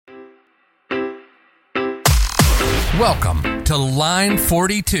Welcome to Line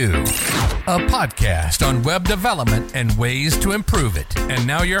 42, a podcast on web development and ways to improve it. And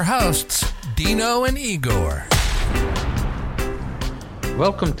now your hosts, Dino and Igor.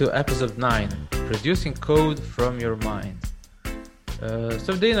 Welcome to episode 9, Producing Code from Your Mind.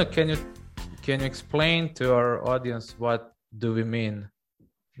 So Dino, can you explain to our audience what do we mean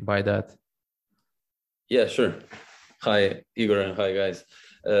by that? Yeah, sure. Hi, Igor, and hi, guys,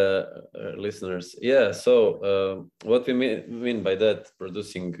 listeners. Yeah, so what we mean by that,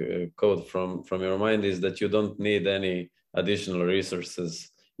 producing code from your mind, is that you don't need any additional resources.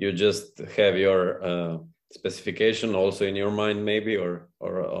 You just have your specification also in your mind, maybe, or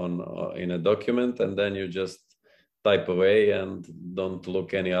on in a document, and then you just type away and don't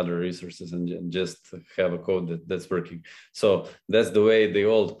look any other resources and just have a code that's working. So that's the way the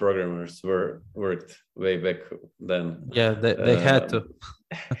old programmers worked way back then. Yeah, they had to.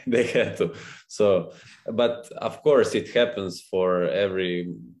 They had to. So, but of course it happens for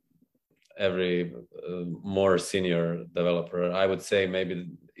every more senior developer. I would say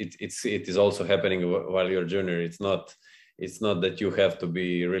maybe it is also happening while you're junior. It's not that you have to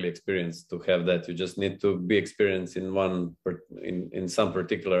be really experienced to have that. You just need to be experienced in some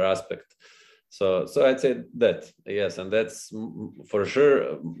particular aspect. So I'd say that, yes, and that's for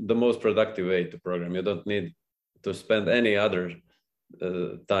sure the most productive way to program. You don't need to spend any other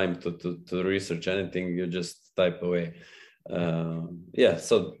time to research anything. You just type away. Yeah,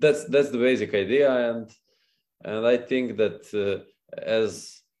 so that's the basic idea, and I think that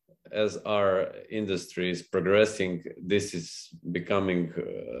as our industry is progressing, this is becoming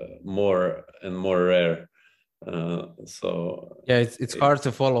more and more rare. So yeah, it's hard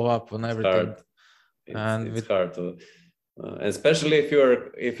to follow up on everything. It's hard to, especially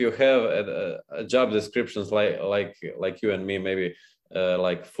if you have a job descriptions like you and me, maybe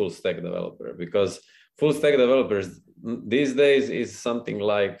like full stack developer, because full stack developers these days is something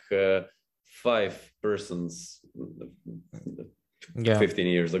like 5 persons. Yeah. 15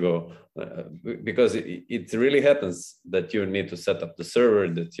 years ago, because it really happens that you need to set up the server,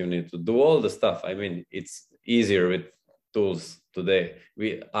 that you need to do all the stuff. I mean, it's easier with tools today.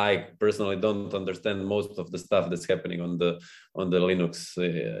 I personally don't understand most of the stuff that's happening on the Linux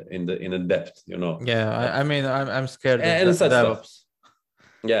in a depth, you know. Yeah, I mean, I'm scared of such DevOps.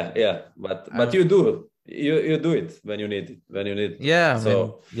 Stuff. Yeah, but you do it when you need it. Yeah,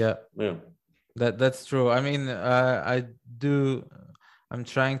 so yeah. That's true. I mean, I'm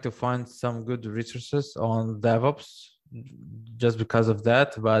trying to find some good resources on DevOps just because of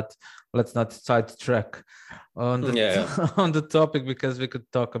that, but let's not sidetrack on the topic, because we could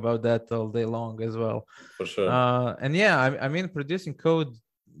talk about that all day long as well. For sure. And yeah, I mean, producing code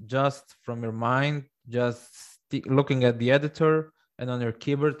just from your mind, just looking at the editor and on your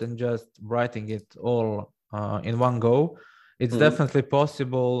keyboard and just writing it all in one go. It's definitely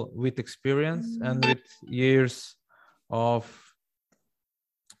possible with experience and with years of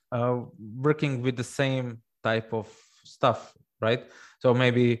working with the same type of stuff, right? So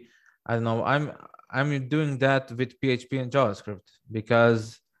maybe, I don't know, I'm doing that with PHP and JavaScript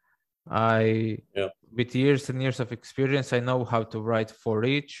because with years and years of experience, I know how to write for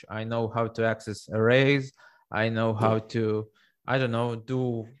each. I know how to access arrays. I know how to, I don't know,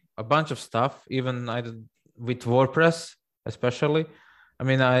 do a bunch of stuff, even with WordPress. Especially, I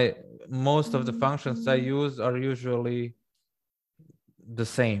mean, most of the functions I use are usually the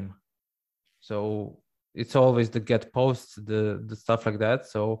same. So it's always the get posts, the stuff like that.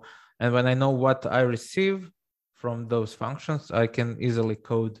 So, and when I know what I receive from those functions, I can easily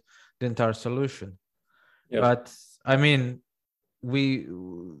code the entire solution. Yep. But I mean,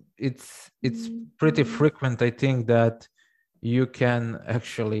 it's pretty frequent, I think, that you can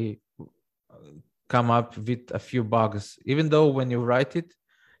actually come up with a few bugs, even though when you write it,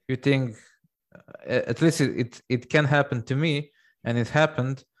 you think, at least it can happen to me, and it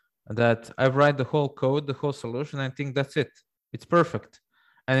happened, that I write the whole code, the whole solution, and I think that's it. It's perfect.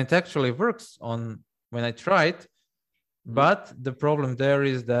 And it actually works when I try it. But the problem there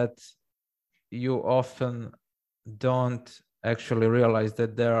is that you often don't actually realize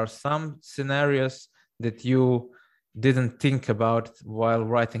that there are some scenarios that you didn't think about while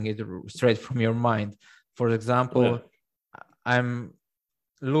writing it straight from your mind. For example, I'm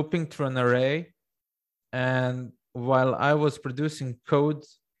looping through an array, and while I was producing code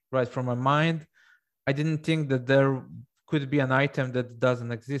right from my mind, I didn't think that there could be an item that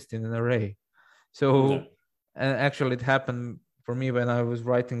doesn't exist in an array. So, and actually it happened for me when I was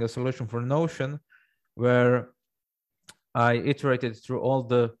writing a solution for Notion, where I iterated through all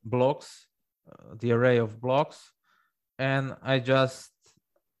the blocks, the array of blocks, and I just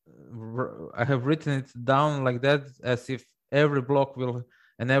I have written it down like that, as if every block will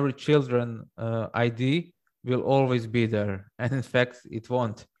and every children ID will always be there, and in fact it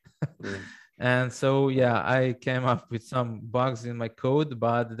won't. And so yeah, I came up with some bugs in my code,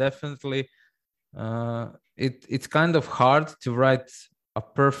 but definitely it's kind of hard to write a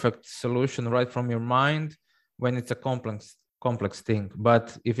perfect solution right from your mind when it's a complex thing.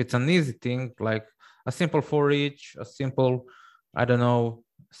 But if it's an easy thing, like a simple for each, a simple, I don't know,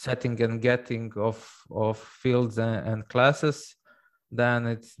 setting and getting of fields and classes, then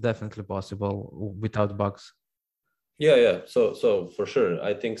it's definitely possible without bugs. Yeah. So for sure,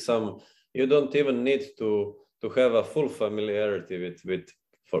 I think you don't even need to have a full familiarity with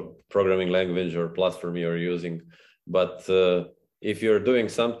for programming language or platform you're using, but if you're doing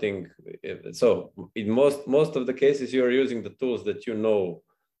something, so in most of the cases you're using the tools that you know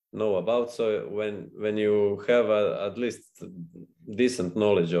about. So when you have at least decent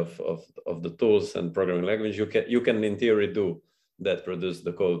knowledge of the tools and programming language, you can in theory do that, produce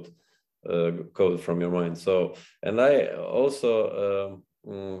the code from your mind. So, and I also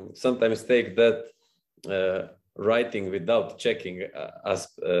sometimes take that writing without checking as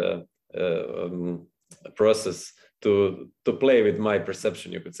process to play with my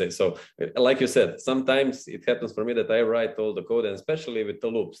perception, you could say. So like you said, sometimes it happens for me that I write all the code, and especially with the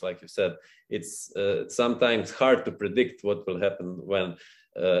loops, like you said, it's sometimes hard to predict what will happen when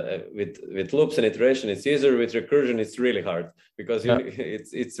with loops and iteration it's easier. With recursion it's really hard, because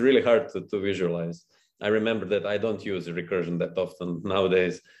it's really hard to visualize. I remember that I don't use recursion that often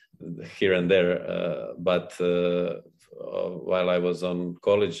nowadays, here and there, but while I was on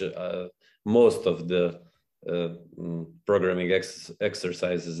college, most of the programming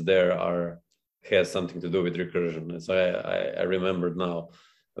exercises there has something to do with recursion. So I remembered now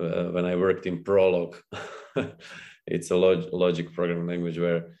when I worked in Prolog. It's a logic programming language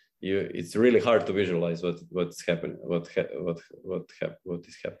where it's really hard to visualize what's happening, what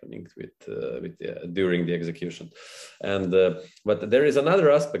is happening with during the execution. And but there is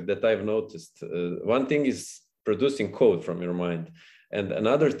another aspect that I've noticed. One thing is producing code from your mind, and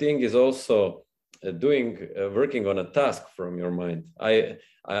another thing is also working on a task from your mind. I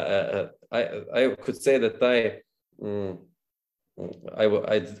could say that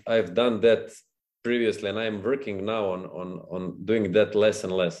I've done that previously, and I'm working now on doing that less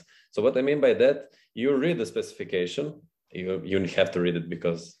and less. So what I mean by that, you read the specification, you have to read it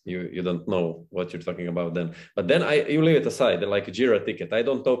because you don't know what you're talking about then. But then you leave it aside, like a Jira ticket. I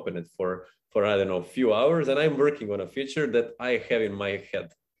don't open it for I don't know, a few hours, and I'm working on a feature that I have in my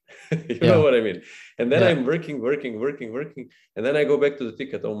head. You know what I mean? And then I'm working, and then I go back to the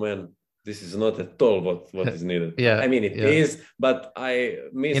ticket. Oh man, this is not at all what is needed. I mean, it is, but I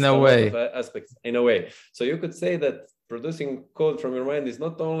missed a lot of aspects in a way. So you could say that producing code from your mind is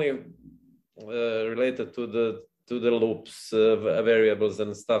not only related to the loops, variables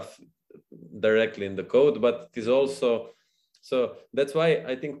and stuff directly in the code, but it is also, so that's why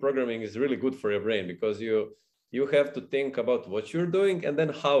I think programming is really good for your brain, because you have to think about what you're doing and then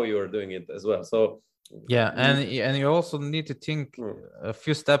how you are doing it as well. So and you also need to think a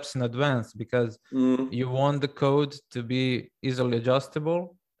few steps in advance, because you want the code to be easily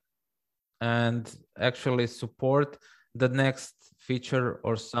adjustable and actually support the next feature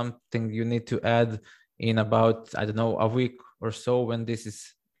or something you need to add in about, I don't know, a week or so, when this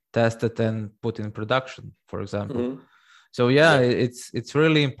is tested and put in production, for example. So it's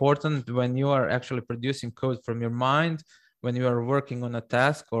really important when you are actually producing code from your mind, when you are working on a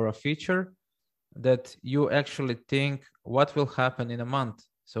task or a feature, that you actually think what will happen in a month.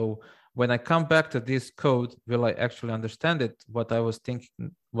 So when I come back to this code, will I actually understand it? What I was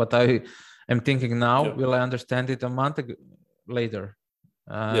thinking, what I am thinking now, will I understand it a month later?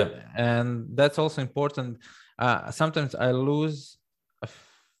 And that's also important. Sometimes I lose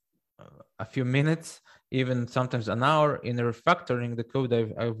a few minutes, even sometimes an hour, in refactoring the code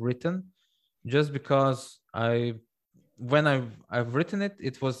I've written, just because when I've written it,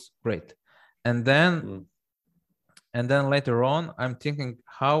 it was great. And then later on, I'm thinking,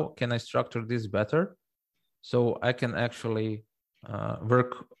 how can I structure this better so I can actually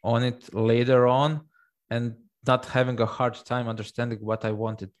work on it later on and not having a hard time understanding what I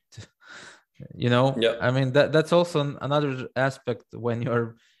wanted to, I mean, that's also another aspect when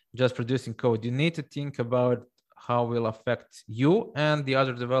you're just producing code. You need to think about how it will affect you and the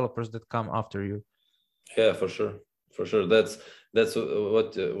other developers that come after you. Yeah, for sure. That's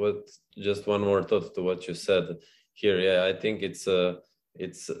what just one more thought to what you said here. I think it's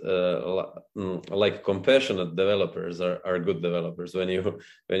it's like compassionate developers are good developers. When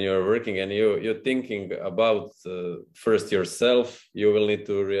you're working and you're thinking about first yourself, you will need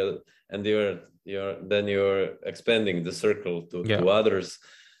to and you're expanding the circle to others,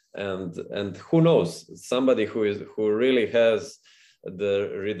 and who knows, somebody who really has the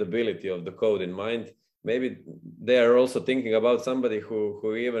readability of the code in mind. Maybe they are also thinking about somebody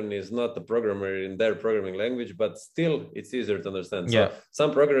who even is not a programmer in their programming language, but still it's easier to understand. So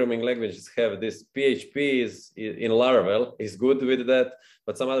some programming languages have this. PHP is in Laravel is good with that,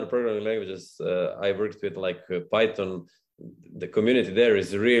 but some other programming languages I worked with, like Python, the community there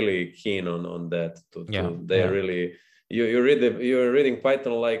is really keen on that. They're really. You're reading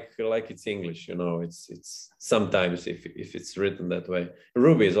Python like it's English, it's sometimes if it's written that way.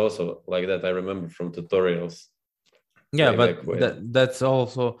 Ruby is also like that. I remember from tutorials. That's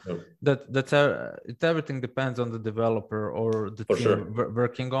also it. Everything depends on the developer or the team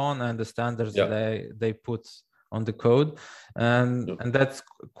working on, and the standards they put on the code, and that's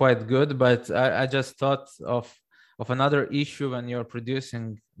quite good. But I just thought of another issue when you're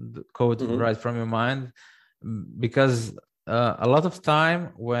producing the code right from your mind. Because a lot of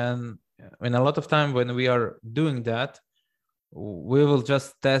time when we are doing that, we will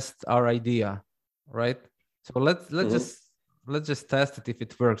just test our idea, right? So let's just test it if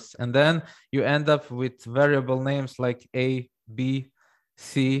it works, and then you end up with variable names like A, B,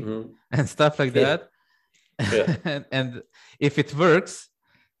 C, and stuff like that. and if it works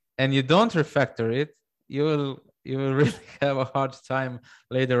and you don't refactor it, you will really have a hard time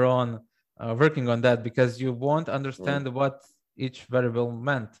later on working on that, because you won't understand what each variable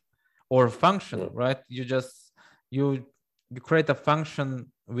meant or function, right? You create a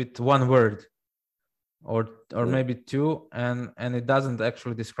function with one word or maybe two, and it doesn't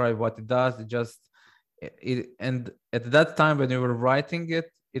actually describe what it does. And at that time when you were writing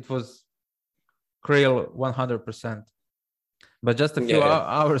it, it was Crale 100%. But just a few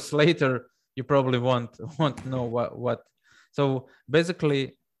hours later, you probably won't know what. So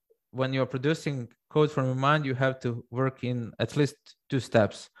basically, when you're producing code from your mind, you have to work in at least two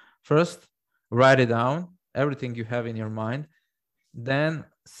steps. First, write it down, everything you have in your mind. Then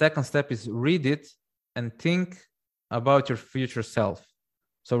second step is read it and think about your future self.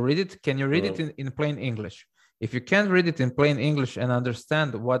 So read it. Can you read it in plain English? If you can't read it in plain English and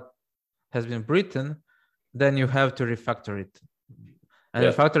understand what has been written, then you have to refactor it. And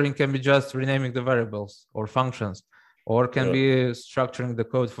refactoring can be just renaming the variables or functions, or can be structuring the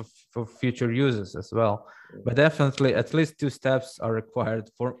code for future uses as well. But definitely at least two steps are required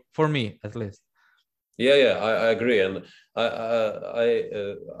for me, at least. I agree. And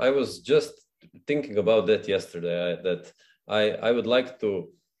I was just thinking about that yesterday, that I would like to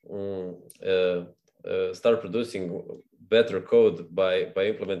start producing better code by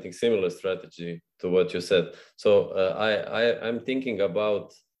implementing similar strategy to what you said. So I'm thinking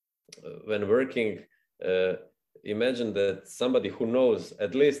about when working, imagine that somebody who knows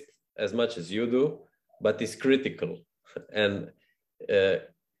at least as much as you do, but is critical. And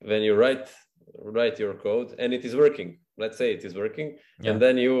when you write your code and it is working, let's say it is working, and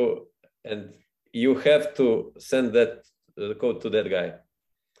then you have to send that code to that guy.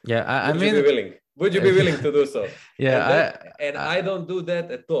 Would you be willing to do so? I don't do that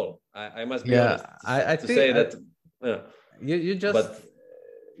at all. I must be honest. I think say that. You just. But,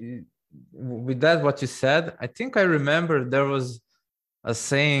 with that, what you said, I think I remember there was a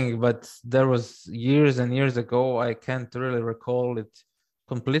saying, but there was years and years ago. I can't really recall it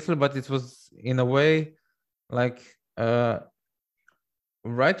completely, but it was in a way like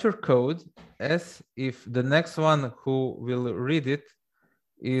write your code as if the next one who will read it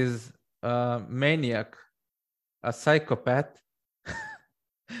is a maniac, a psychopath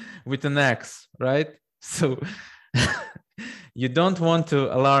with an axe, right? So you don't want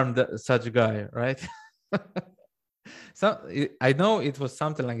to alarm such a guy, right? So I know it was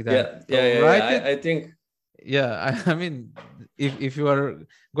something like that. I think. I mean, if you are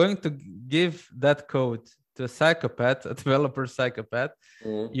going to give that code to a psychopath, a developer psychopath,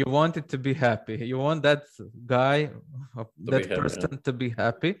 you want it to be happy. You want that guy, to be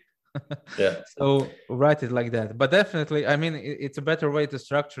happy. So write it like that. But definitely, I mean, it's a better way to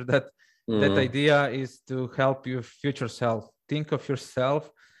structure that. That idea is to help your future self think of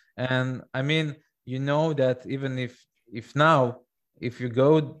yourself. And I mean, you know that even if you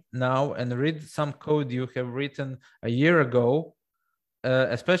go now and read some code you have written a year ago,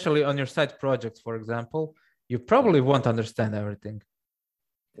 especially on your side projects, for example, you probably won't understand everything.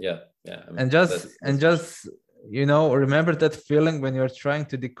 I mean, and just remember that feeling when you're trying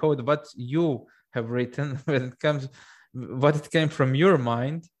to decode what you have written when it comes what it came from your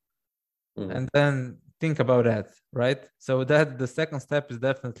mind, and then think about that, right? So that the second step is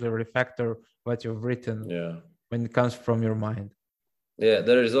definitely refactor what you've written when it comes from your mind. Yeah,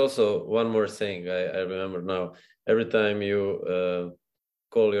 there is also one more thing I remember now. Every time you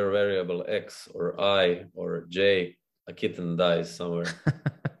call your variable X or I or J, a kitten dies somewhere.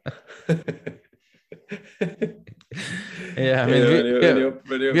 Yeah, I mean, when you we are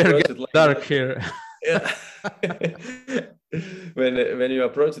approach getting it like dark that, here. yeah. when you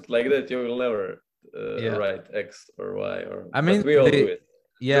approach it like that, you will never write X or Y or. I mean, but we all do it.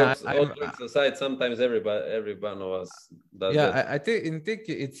 Yeah, all jokes aside, sometimes every one of us does that. I think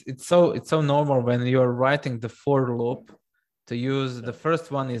it's so normal when you're writing the for loop to use the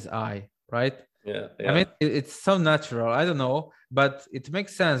first one is I, right? Yeah. I mean, it's so natural. I don't know, but it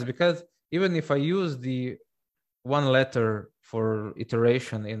makes sense because even if I use the one letter for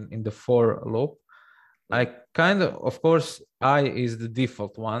iteration in the for loop, I kind of course, I is the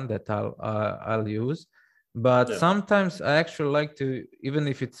default one that I'll use, but sometimes I actually like to, even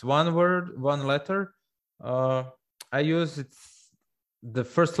if it's one word, one letter, I use the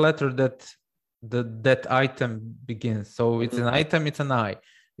first letter that item begins. So it's an item, it's an I.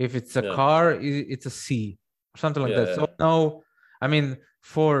 If it's a car, it's a C, something like that. So now, I mean,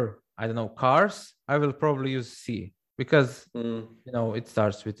 for I don't know cars, I will probably use C because it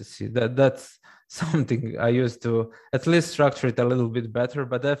starts with a C. That's something I used to at least structure it a little bit better,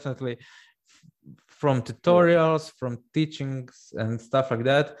 but definitely from tutorials, from teachings and stuff like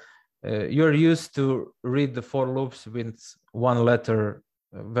that, you're used to read the for loops with one letter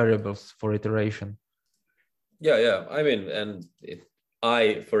variables for iteration. Yeah. I mean, and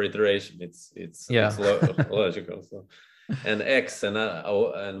I for iteration, it's logical. So, and X and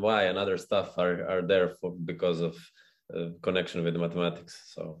Y and other stuff are there because of connection with mathematics.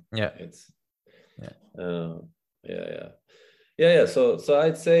 So it's So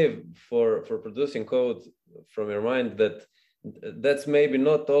I'd say for producing code from your mind, that's maybe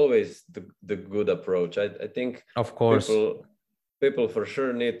not always the good approach. I think of course people for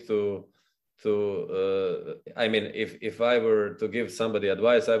sure need to I mean, if I were to give somebody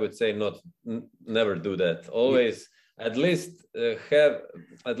advice, I would say never do that. Always at least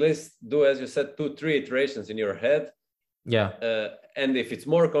do, as you said, 2-3 iterations in your head. And if it's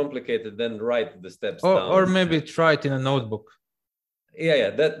more complicated, then write the steps down. Or maybe try it in a notebook.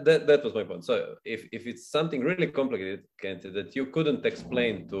 That was my point. So if it's something really complicated that you couldn't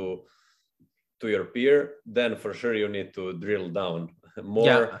explain to your peer, then for sure you need to drill down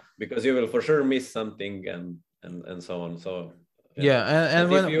more because you will for sure miss something and so on. So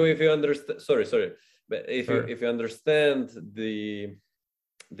and if you understand, sorry, but if you understand the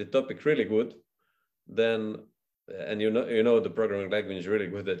topic really good, then and you know the programming language really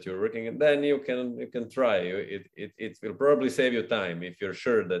good that you're working in, then you can try. It will probably save you time if you're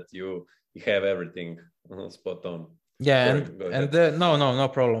sure that you have everything spot on. No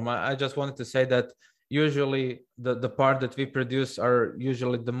problem. I just wanted to say that usually the part that we produce are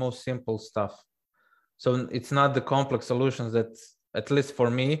usually the most simple stuff. So it's not the complex solutions that, at least for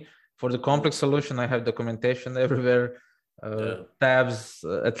me, for the complex solution, I have documentation everywhere. Tabs,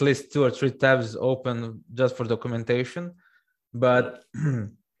 at least 2 or 3 tabs open just for documentation. But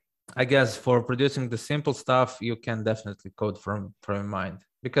I guess for producing the simple stuff, you can definitely code from your mind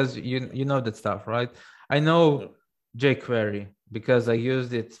because you know that stuff, right? I know jQuery because I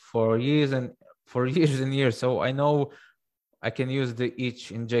used it for years and years. So I know I can use the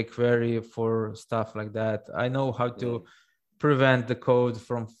each in jQuery for stuff like that. I know how to prevent the code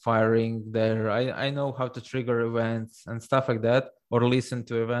from firing there. I know how to trigger events and stuff like that, or listen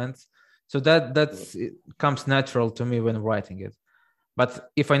to events. So it comes natural to me when writing it.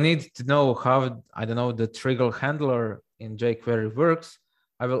 But if I need to know how, I don't know, the trigger handler in jQuery works,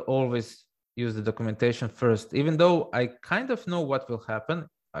 I will always use the documentation first, even though I kind of know what will happen.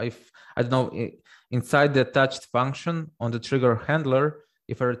 If I don't know, inside the attached function on the trigger handler,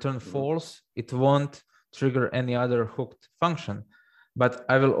 if I return false, it won't trigger any other hooked function. But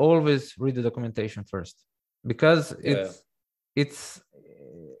I will always read the documentation first because it's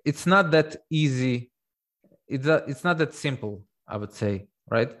not that easy. It's not that simple, I would say,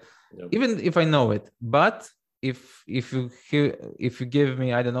 right? Even if I know it. But if you give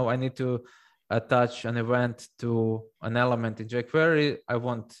me, I don't know, I need to attach an event to an element in jQuery, I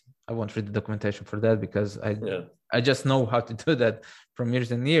won't read the documentation for that because I just know how to do that from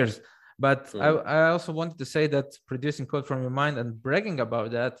years and years. But I also wanted to say that producing code from your mind and bragging about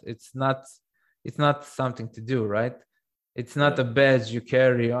that, it's not something to do, right? It's not a badge you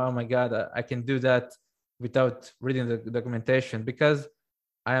carry. Oh my God, I can do that without reading the documentation, because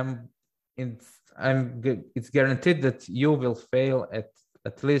I am it's guaranteed that you will fail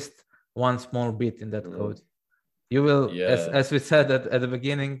at least one small bit in that code. You will, as we said at the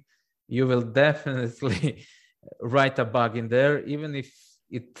beginning, you will definitely write a bug in there, even if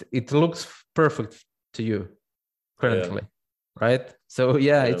it looks perfect to you currently, right? So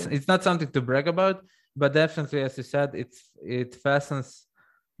it's not something to brag about, but definitely, as you said, it fastens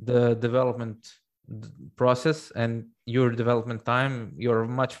the development process and your development time. You're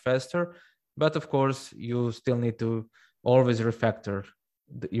much faster, but of course, you still need to always refactor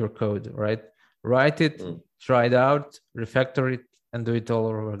your code, right? Write it, try it out, refactor it, and do it all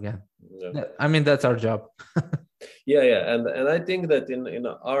over again. I mean, that's our job. And I think that in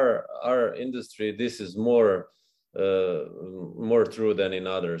our industry, this is more true than in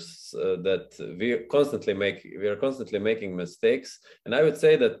others. That we are constantly making mistakes, and I would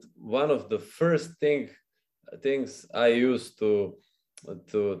say that one of the first things I use to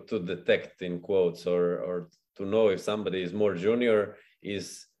detect, in quotes, or to know if somebody is more junior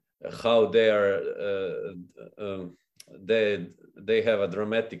is how they are they have a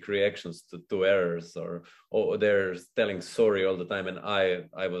dramatic reactions to errors, or they're telling sorry all the time. And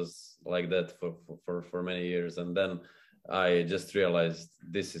I was like that for many years, and then I just realized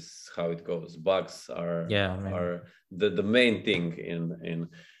this is how it goes. Bugs are the main thing in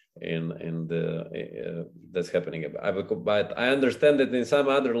the that's happening. But I understand that in some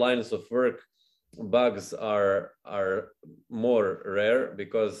other lines of work, bugs are more rare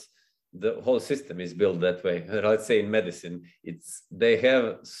because the whole system is built that way. Let's say in medicine, they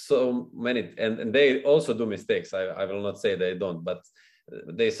have so many, and they also do mistakes. I will not say they don't, but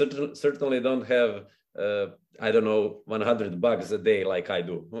they certainly don't have 100 bugs a day like I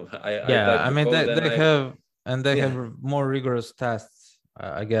do. They have more rigorous tests,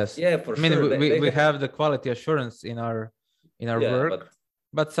 I guess. Yeah, for sure. I mean, we have the quality assurance in our work,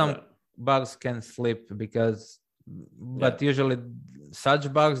 but some bugs can slip but usually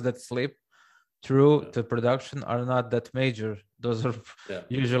such bugs that slip through to production are not that major. Those are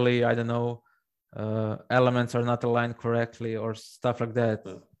usually, elements are not aligned correctly or stuff like that.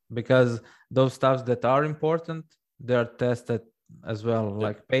 Because those stuffs that are important, they are tested as well,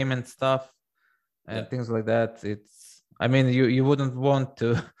 like payment stuff and things like that. You wouldn't want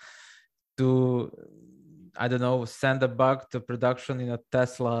to send a bug to production in a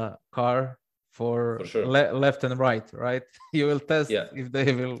Tesla car for sure. Left and right. You will test if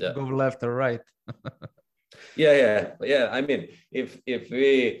they will go left or right. I mean, if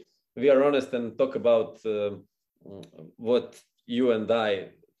we are honest and talk about what you and I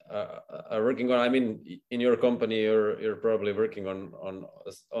are working on. I mean, in your company, you're probably working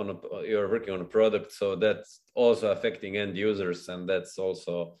you're working on a product, so that's also affecting end users, and that's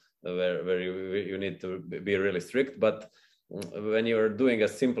also where you need to be really strict. But when you're doing a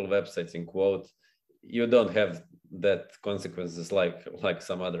simple websites, in quote, you don't have that consequences like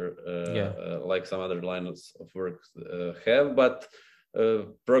some other lines of work have. But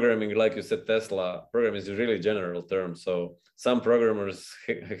programming, like you said, Tesla program is a really general term. So some programmers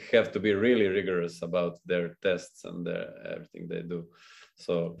have to be really rigorous about their tests and everything they do.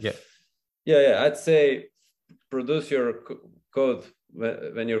 So I'd say produce your code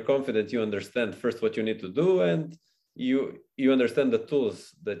when you're confident you understand first what you need to do, and you understand the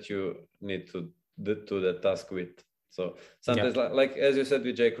tools that you need to do the task with. So sometimes, like as you said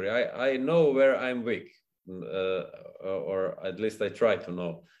with jQuery, I know where I'm weak, or at least I try to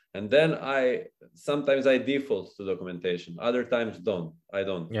know. And then sometimes I default to documentation. Other times I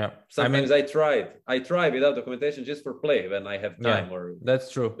don't. Yeah. Sometimes I try without documentation just for play when I have time. Or that's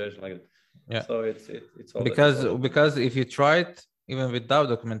true. Like yeah. So it's all because if you try it even without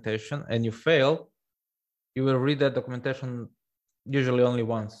documentation and you fail, you will read that documentation usually only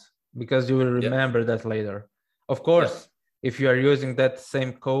once, because you will remember that later. Of course, if you are using that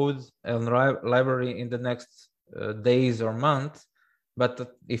same code and library in the next days or months,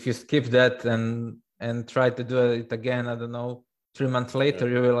 but if you skip that and try to do it again, 3 months later,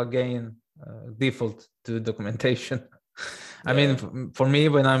 you will again default to documentation. I mean, for me,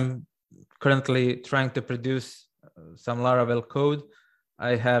 when I'm currently trying to produce some Laravel code,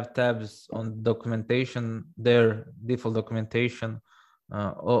 I have tabs on documentation, their default documentation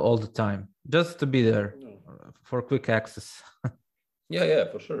all the time, just to be there for quick access.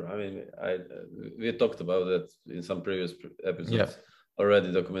 For sure. I mean, we talked about that in some previous episodes.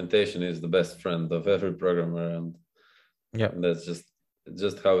 Already, documentation is the best friend of every programmer, and that's just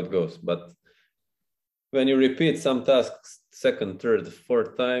how it goes. But when you repeat some tasks second, third,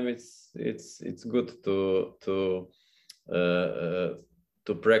 fourth time, it's good to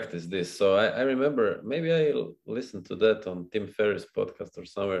practice this. So I remember, maybe I listened to that on Tim Ferriss' podcast or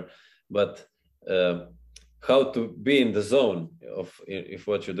somewhere, but how to be in the zone of if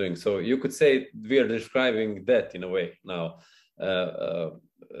what you're doing. So you could say we are describing that in a way now,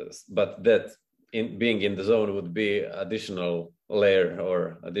 but that in being in the zone would be additional layer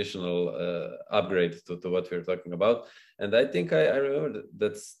or additional upgrade to what we're talking about. And I think I remember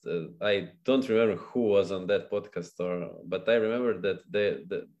that's I don't remember who was on that podcast, but I remember that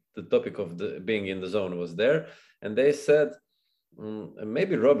the topic of being in the zone was there, and they said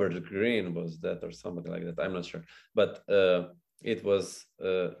maybe Robert Greene was that or somebody like that. I'm not sure, but it was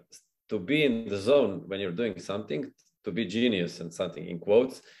to be in the zone when you're doing something, to be genius and something in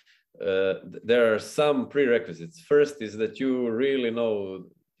quotes. There are some prerequisites. First is that you really know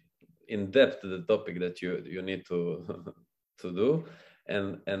in depth the topic that you need to do,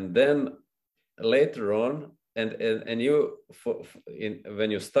 and then later on, and you when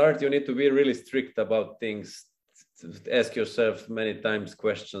you start, you need to be really strict about things. Ask yourself many times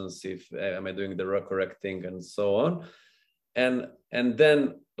questions: if am I doing the correct thing, and so on. And then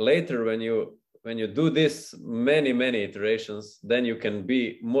later, when you do this many iterations, then you can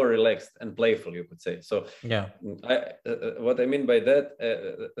be more relaxed and playful, you could say. So yeah, what I mean by that,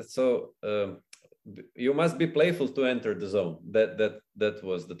 you must be playful to enter the zone. That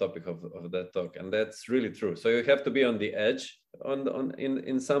was the topic of that talk, and that's really true. So you have to be on the edge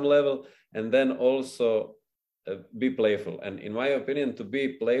in some level, and then also be playful. And in my opinion, to be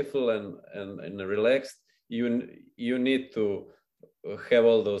playful and relaxed, you need to have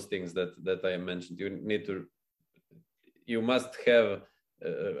all those things that I mentioned. You must have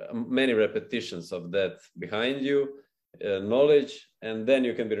many repetitions of that behind you, knowledge, and then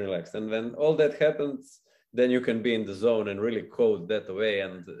you can be relaxed. And when all that happens, then you can be in the zone and really code that away,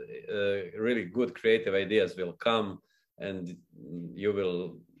 and really good creative ideas will come, and you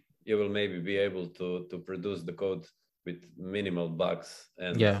will maybe be able to produce the code with minimal bugs.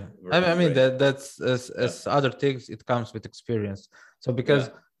 And yeah, I mean that's as other things, it comes with experience. So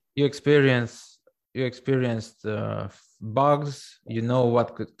because you experienced bugs, you know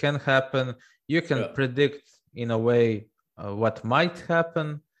what can happen, you can predict in a way what might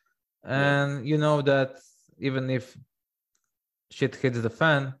happen, and you know that even if shit hits the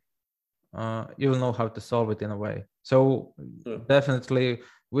fan, you'll know how to solve it in a way. So definitely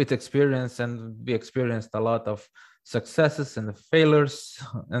with experience, and we experienced a lot of successes and failures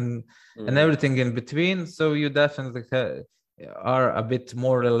and everything in between. So you definitely are a bit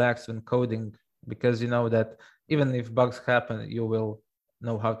more relaxed when coding, because you know that even if bugs happen, you will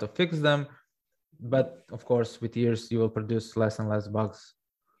know how to fix them. But of course, with years, you will produce less and less bugs.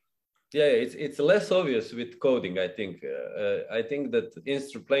 Yeah, it's less obvious with coding. I think that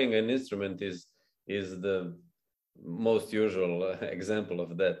playing an instrument is the most usual example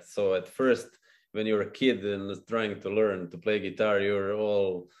of that. So at first, when you're a kid and trying to learn to play guitar,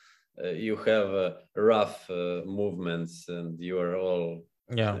 you have rough movements, and you are all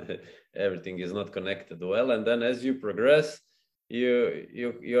everything is not connected well. And then as you progress,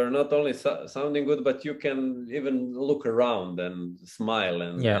 you're not only sounding good, but you can even look around and smile,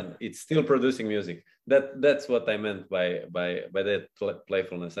 and it's still producing music. That's what I meant by that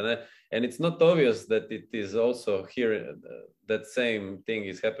playfulness. And it's not obvious that it is also here. That same thing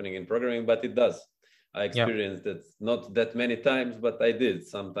is happening in programming, but it does. I experienced it not that many times, but I did.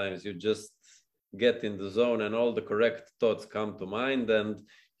 Sometimes you just get in the zone, and all the correct thoughts come to mind, and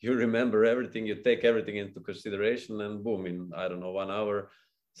you remember everything, you take everything into consideration, and boom, in, I don't know, 1 hour,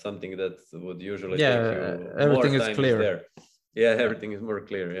 something that would usually take you everything more is time clear. is there. Yeah, everything is more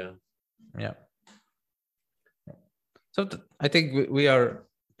clear. Yeah. So I think we are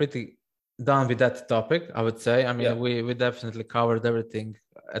pretty done with that topic, I would say. I mean, we definitely covered everything,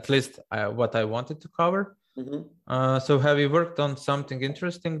 at least what I wanted to cover. So have you worked on something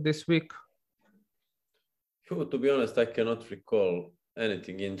interesting this week? To be honest, I cannot recall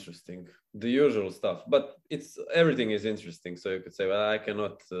anything interesting. The usual stuff, but everything is interesting. So you could say, well, I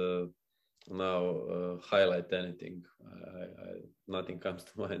cannot now highlight anything. Nothing comes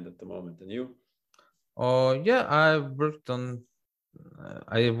to mind at the moment. And you? I worked on.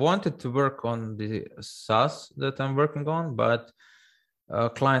 I wanted to work on the SaaS that I'm working on, but a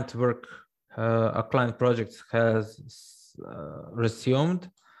client project has resumed,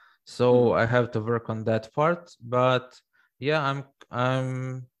 so I have to work on that part. But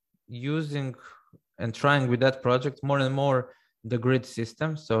I'm using and trying with that project more and more the grid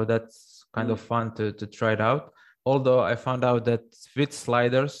system, so that's kind of fun to try it out. Although I found out that with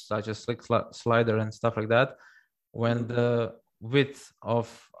sliders such as Slick Slider and stuff like that, when the width of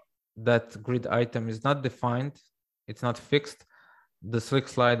that grid item is not defined, it's not fixed, the Slick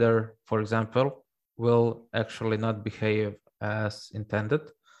Slider, for example, will actually not behave as intended.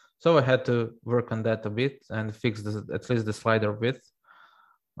 So I had to work on that a bit and fix at least the slider width.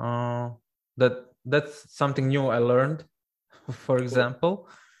 That's something new I learned, for example.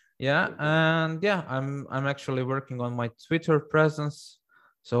 Yeah, and yeah, I'm actually working on my Twitter presence.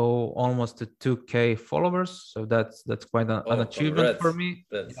 So almost to 2K followers. So that's quite an achievement for me.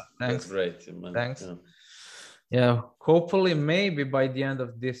 That's great, man. Thanks. Yeah, hopefully maybe by the end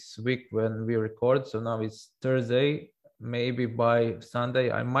of this week when we record. So now it's Thursday. Maybe by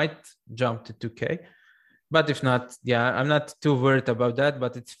Sunday I might jump to 2K. But if not, yeah, I'm not too worried about that.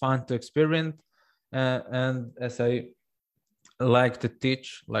 But it's fun to experiment. And as I like to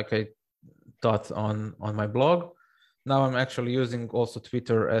teach, like I taught on my blog, now I'm actually using also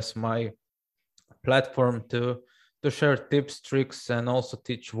Twitter as my platform to share tips, tricks, and also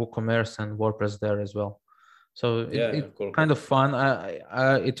teach WooCommerce and WordPress there as well. So it's cool. Kind of fun.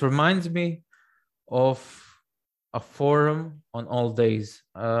 It reminds me of a forum on all days.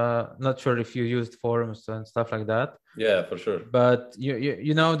 Not sure if you used forums and stuff like that. Yeah, for sure. But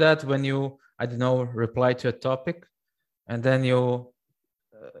you know that when you, I don't know, reply to a topic, and then you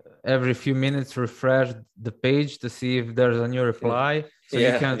every few minutes refresh the page to see if there's a new reply, so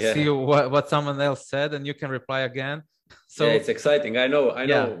you can see what someone else said, and you can reply again. So it's exciting. I know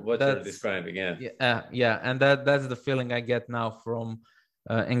what you're describing. Yeah, and that's the feeling I get now from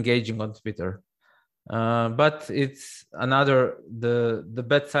engaging on Twitter. But it's the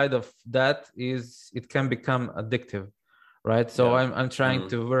bad side of that is it can become addictive, right? So I'm trying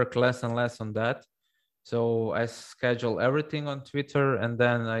to work less and less on that. So I schedule everything on Twitter, and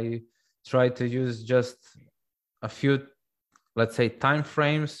then I try to use just a few, let's say, time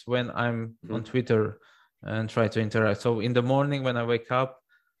frames when I'm on Twitter and try to interact. So in the morning when I wake up,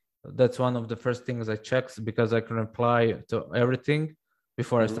 that's one of the first things I check, because I can reply to everything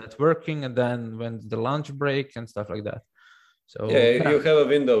before I start working, and then when the lunch break and stuff like that. So you have a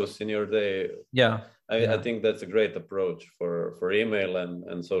windows in your day. I think that's a great approach for email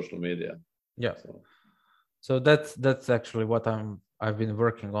and social media. So that's actually what I've been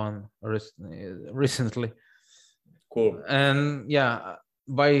working on recently. Cool. And yeah,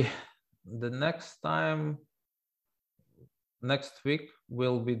 by the next week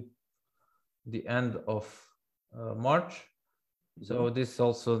will be the end of March. So this is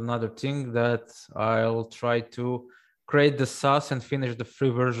also another thing that I'll try to create the SaaS and finish the free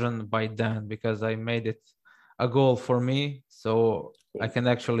version by then, because I made it a goal for me, so I can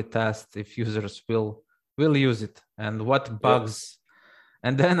actually test if users will use it and what bugs,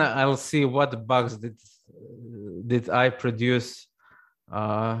 and then I'll see what bugs did I produce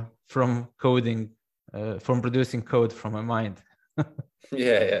from coding, from producing code from my mind.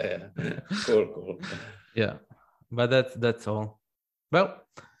 Cool. Yeah, but that's all. Well,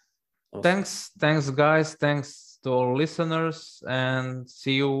 awesome. Thanks guys, thanks to all listeners, and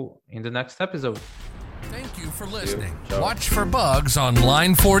see you in the next episode. Thank you for listening. Watch for bugs on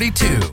Line 42.